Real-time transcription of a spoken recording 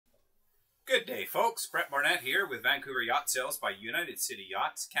Good day, folks. Brett Barnett here with Vancouver Yacht Sales by United City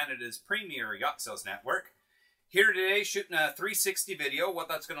Yachts, Canada's premier yacht sales network. Here today shooting a 360 video. What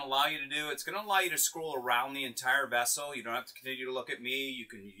that's going to allow you to do, it's going to allow you to scroll around the entire vessel. You don't have to continue to look at me. You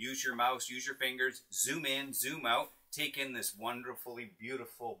can use your mouse, use your fingers, zoom in, zoom out, take in this wonderfully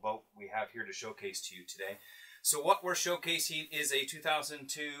beautiful boat we have here to showcase to you today. So what we're showcasing is a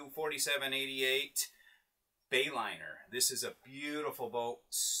 2002 4788 Bayliner. This is a beautiful boat,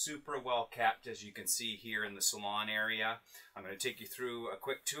 super well kept, as you can see here in the salon area. I'm going to take you through a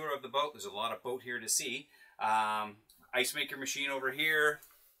quick tour of the boat. There's a lot of boat here to see. Ice maker machine over here.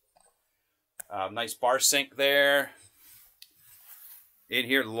 Nice bar sink there. In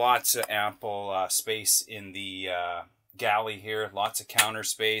here, lots of ample space in the galley here. Lots of counter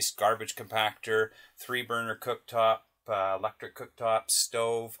space, garbage compactor, 3-burner cooktop, electric cooktop,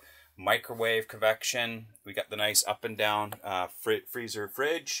 stove, microwave, convection. We got the nice up and down freezer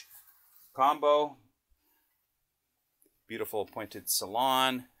fridge combo. Beautiful pointed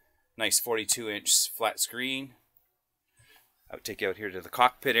salon. Nice 42-inch flat screen. I would take you out here to the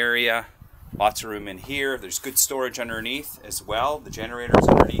cockpit area. Lots of room in here. There's good storage underneath as well. The generator's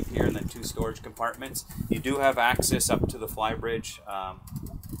underneath here, and then 2 storage compartments. You do have access up to the FLYBRIDGE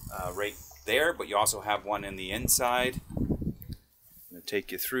right there, but you also have one in the inside. I'm going to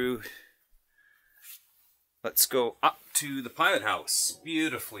take you through. Let's go up to the Pilothouse.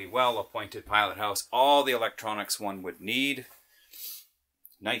 Beautifully well appointed Pilothouse. All the electronics one would need.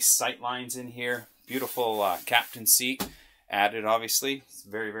 Nice sight lines in here. Beautiful captain seat added, obviously. It's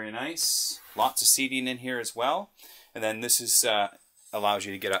very, very nice. Lots of seating in here as well. And then this is allows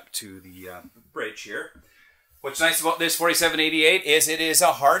you to get up to the bridge here. What's nice about this 4788 is it is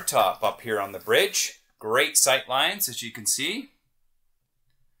a hardtop up here on the bridge. Great sight lines, as you can see.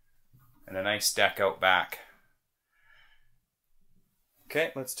 And a nice deck out back.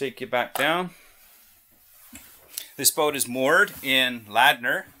 Okay, let's take you back down. This boat is moored in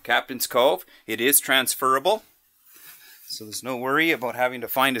LADNER, Captain's Cove. It is transferable, so there's no worry about having to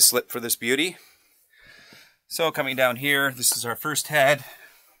find a slip for this beauty. So coming down here, this is our first head.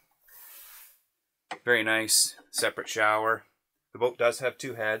 Very nice, separate shower. The boat does have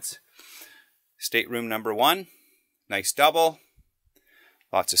 2 heads. Stateroom number 1, nice double.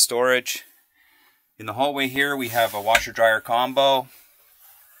 Lots of storage. In the hallway here, we have a washer-dryer combo.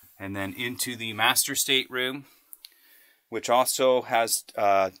 And then into the master stateroom, which also has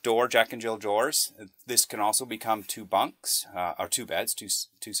Jack and Jill doors. This can also become 2 bunks, or 2 beds,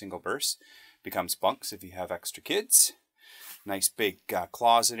 two single berths. Becomes bunks if you have extra kids. Nice big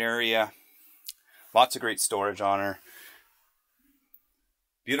closet area. Lots of great storage on her.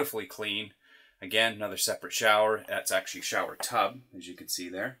 Beautifully clean. Again, another separate shower. That's actually a shower tub, as you can see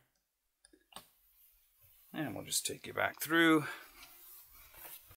there. And we'll just take you back through.